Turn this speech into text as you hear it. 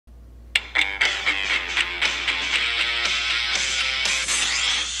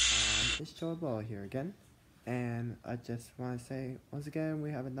Ball here again, and I just want to say once again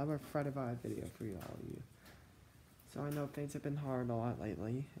we have another Friday Vibe video for you all. So I know things have been hard a lot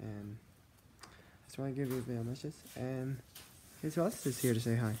lately, and I just want to give you a video message. And here's who else is here to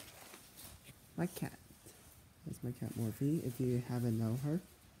say hi. My cat. That's my cat Morphe. If you haven't known her,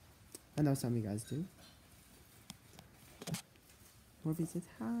 I know some of you guys do. Morphe says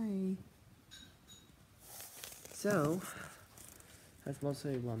hi. So that's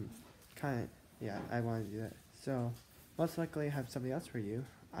mostly one. I want to do that. So, most likely I have something else for you.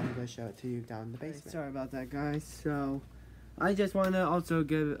 I'm going to show it to you down in the basement. Sorry about that, guys. So, I just want to also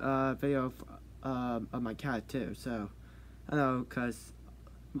give a video of my cat, too. So, I know, because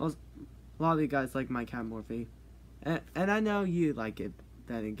a lot of you guys like my cat, Morphe. And I know you like it,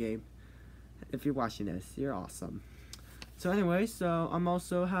 Ben and Gabe. If you're watching this, you're awesome. So, anyway, so I'm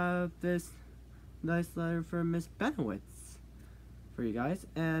also have this nice letter from Miss Benowitz for you guys,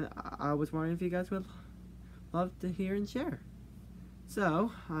 and I was wondering if you guys would love to hear and share.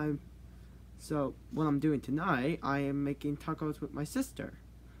 So what I'm doing tonight, I am making tacos with my sister,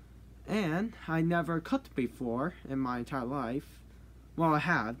 and I never cooked before in my entire life. Well,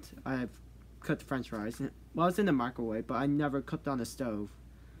 I've cooked French fries. Well, it's in the microwave, but I never cooked on the stove.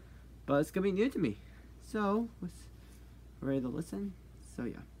 But it's gonna be new to me. So, ready to listen? So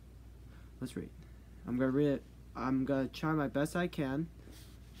yeah, let's read. I'm gonna read it. I'm gonna try my best I can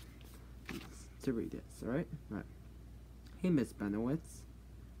to read this, alright? Right. Hey, Miss Benowitz.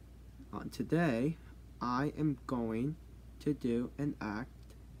 Today, I am going to do an act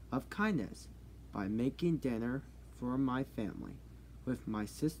of kindness by making dinner for my family. With my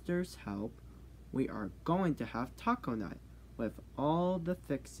sister's help, we are going to have taco night with all the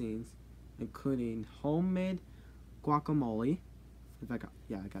fixings, including homemade guacamole. I got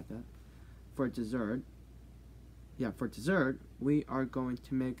that. For dessert, we are going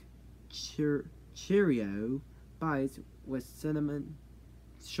to make Cheerio bites with cinnamon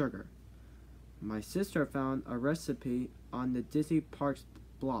sugar. My sister found a recipe on the Disney Parks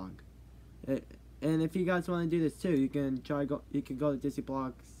blog. And if you guys want to do this too, you can go to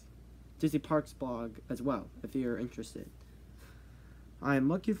Disney Parks blog as well if you're interested. I am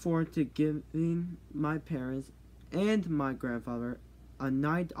looking forward to giving my parents and my grandfather a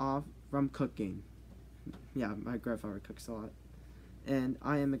night off from cooking. Yeah, my grandfather cooks a lot. And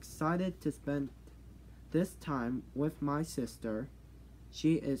I am excited to spend this time with my sister.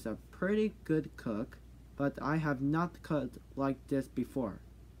 She is a pretty good cook, but I have not cooked like this before.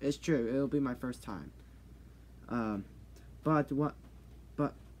 It's true, it'll be my first time. Alright,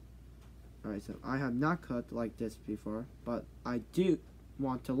 so I have not cooked like this before, but I do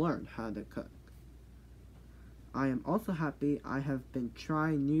want to learn how to cook. I am also happy I have been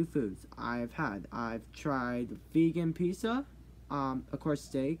trying new foods I've tried vegan pizza, of course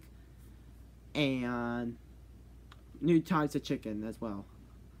steak, and new types of chicken as well.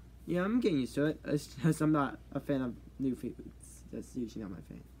 Yeah, I'm getting used to it. It's just I'm not a fan of new foods. That's usually not my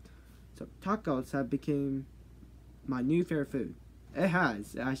thing. So tacos have become my new favorite food. It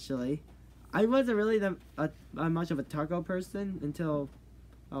has, actually. I wasn't really that much of a taco person until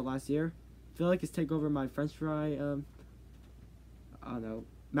last year. I feel like it's taken over my French fry, I don't know,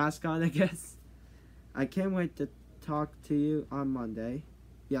 mascot, I guess. I can't wait to talk to you on Monday.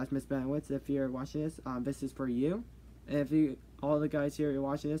 Yes, Miss Benowitz, if you're watching this is for you. And if all the guys here are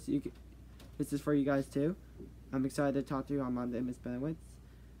watching this, this is for you guys too. I'm excited to talk to you on Monday, Miss Benowitz.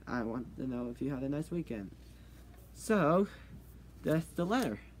 I want to know if you had a nice weekend. So, that's the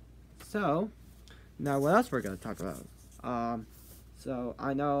letter. So, now what else we're going to talk about? So,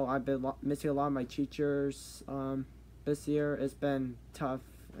 I know I've been missing a lot of my teachers this year. It's been tough.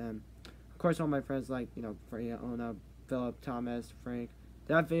 And, of course, all my friends like, Fiona, Philip, Thomas, Frank.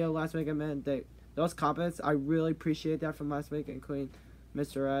 That video last week, those comments, I really appreciate that from last week, including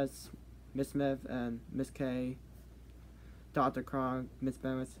Mr. S, Miss Smith, and Miss K, Dr. Kronk, Miss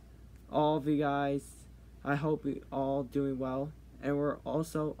Benowitz. All of you guys, I hope you all doing well. And we're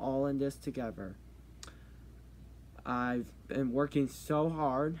also all in this together. I've been working so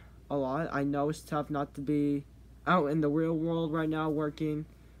hard, a lot. I know it's tough not to be out in the real world right now working.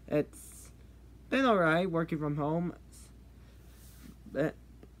 It's been alright working from home.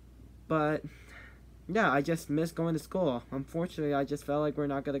 But yeah, I just miss going to school. Unfortunately, I just felt like we're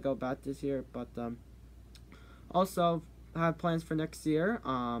not going to go back this year. But also, I have plans for next year.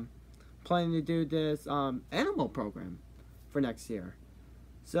 Planning to do this animal program for next year.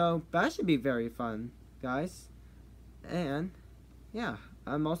 So that should be very fun, guys. And yeah,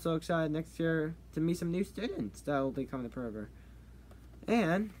 I'm also excited next year to meet some new students that will be coming to Forever.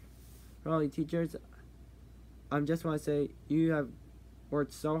 And for all you teachers, I just want to say you have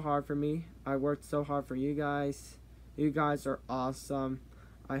worked so hard for me. I worked so hard for you guys. You guys are awesome.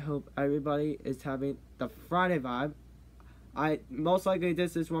 I hope everybody is having the Friday vibe. Most likely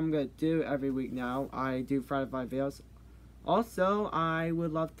this is what I'm gonna do every week now. I do Friday vibe videos. Also, I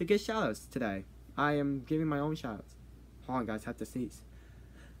would love to get shoutouts today. I am giving my own shoutouts. Hold on, guys, I have to sneeze.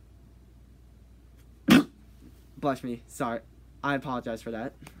 Blush me, sorry. I apologize for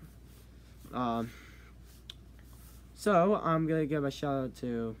that. So I'm gonna give a shout out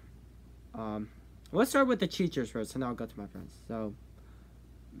to let's start with the teachers first, and I'll go to my friends. So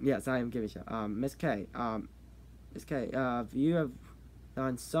yes, I am giving a shout. Miss K. Miss K, you have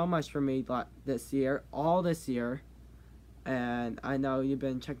done so much for me this year, all this year, and I know you've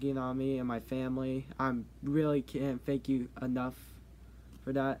been checking on me and my family. I really can't thank you enough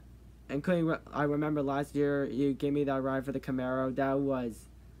for that. Including, I remember last year you gave me that ride for the Camaro. That was,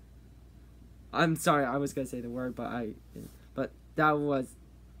 I'm sorry, I was gonna say the word, but that was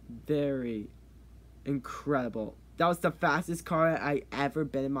very incredible. That was the fastest car I ever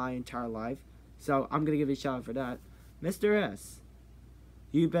been in my entire life. So I'm gonna give you a shout out for that. Mr. S,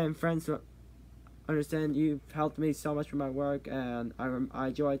 you've been friends with, understand you've helped me so much for my work, and I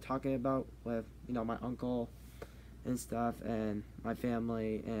enjoy talking about with, you know, my uncle and stuff, and my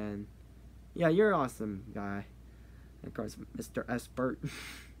family, and yeah, you're an awesome guy. And of course, Mr. Espert.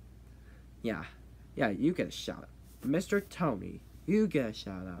 yeah, you get a shout out. Mr. Tony, you get a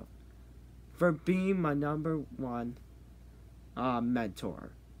shout out for being my #1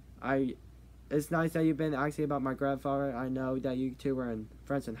 mentor. It's nice that you've been asking about my grandfather. I know that you two were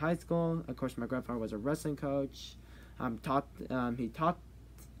friends in high school. Of course, my grandfather was a wrestling coach. Grandpa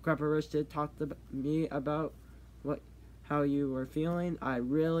Rich did talk to me about how you were feeling. I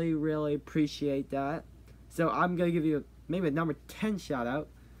really, really appreciate that. So I'm gonna give you maybe a #10 shout out.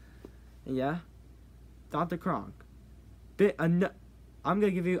 And yeah, Dr. Kronk. I'm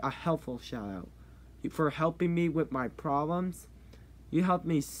gonna give you a helpful shout out for helping me with my problems. You helped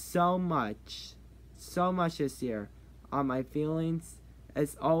me so much this year on my feelings.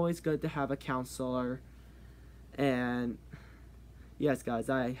 It's always good to have a counselor. And yes, guys,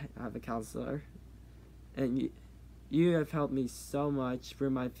 I have a counselor. And you have helped me so much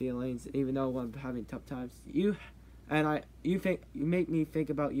through my feelings, even though I'm having tough times. You make me think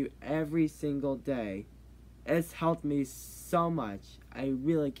about you every single day. It's helped me so much. I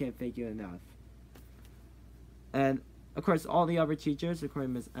really can't thank you enough. And of course, all the other teachers,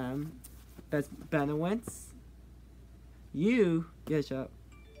 including Ms. M, Ms. Benowitz, you, yes, you're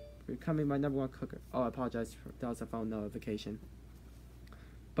becoming my #1 cooker. Oh, I apologize, that was a phone notification.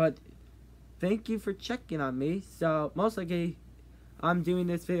 But thank you for checking on me. So, most likely, I'm doing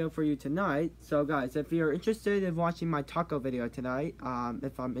this video for you tonight. So, guys, if you're interested in watching my taco video tonight,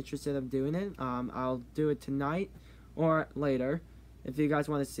 if I'm interested in doing it, I'll do it tonight or later. If you guys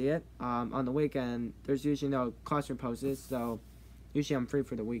want to see it, on the weekend, there's usually no classroom poses, so usually I'm free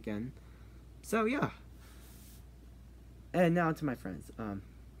for the weekend. So, yeah. And now to my friends.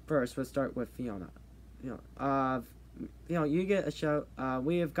 First, we'll start with Fiona. You know, you get a show.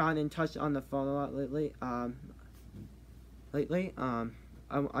 We have gotten in touch on the phone a lot lately. I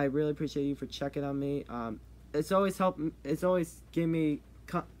really appreciate you for checking on me. It's always giving me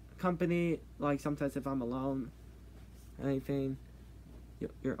company, like sometimes if I'm alone, anything.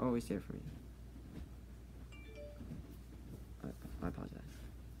 You're always there for me. I apologize.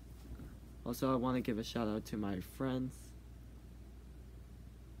 Also, I want to give a shout out to my friends.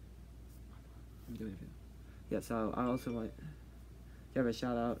 I'm doing a video. Yeah, so I also want to give a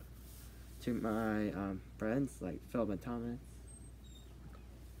shout out to my friends like Philip and Thomas.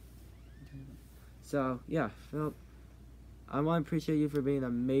 So yeah, Philip, I want to appreciate you for being an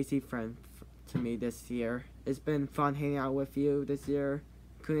amazing friend to me this year. It's been fun hanging out with you this year,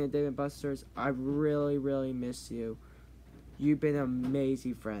 including David Busters. I really, really miss you. You've been an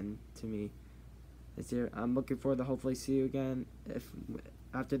amazing friend to me this year. I'm looking forward to hopefully see you again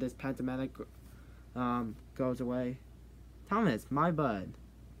after this pandemic goes away. Thomas, my bud.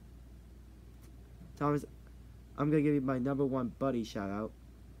 Thomas, I'm gonna give you my #1 buddy shout out.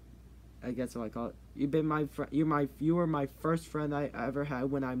 I guess what I call it. You've been my friend. You were my first friend I ever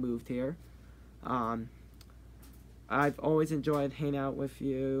had when I moved here. I've always enjoyed hanging out with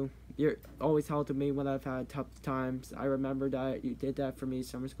you. You're always helping me when I've had tough times. I remember that you did that for me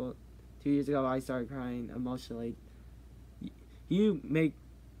summer school 2 years ago. I started crying emotionally. You make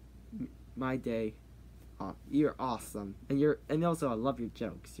my day. You're awesome, and also I love your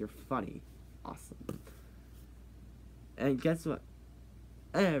jokes. You're funny, awesome. And guess what?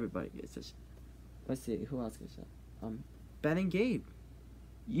 Everybody gets a. Let's see who else gets a. Ben and Gabe.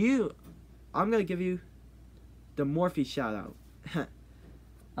 I'm gonna give you the Morphe shout out.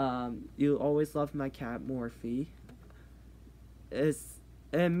 You always loved my cat, Morphe.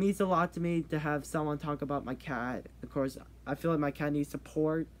 It means a lot to me to have someone talk about my cat. Of course, I feel like my cat needs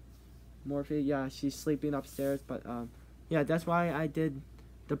support. Morphe, yeah, she's sleeping upstairs, but yeah, that's why I did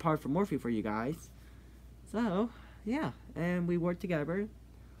the part for Morphe for you guys. So, yeah, and we worked together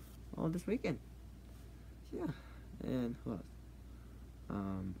all this weekend. Yeah, and who else?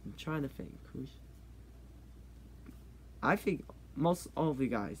 I'm trying to think. I think most all of you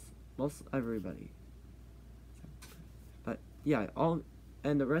guys, most everybody. But yeah,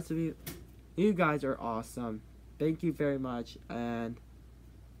 and the rest of you guys are awesome. Thank you very much. And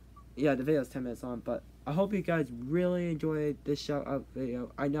yeah, the video is 10 minutes long, but I hope you guys really enjoyed this shout out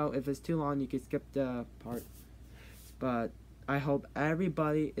video. I know if it's too long, you can skip the part, but I hope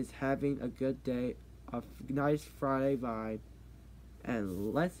everybody is having a good day, a nice Friday vibe,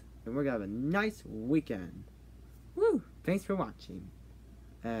 and we're gonna have a nice weekend. Woo! Thanks for watching,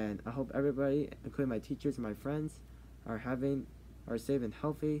 and I hope everybody, including my teachers and my friends, are safe and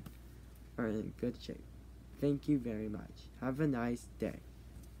healthy, are in good shape. Thank you very much. Have a nice day.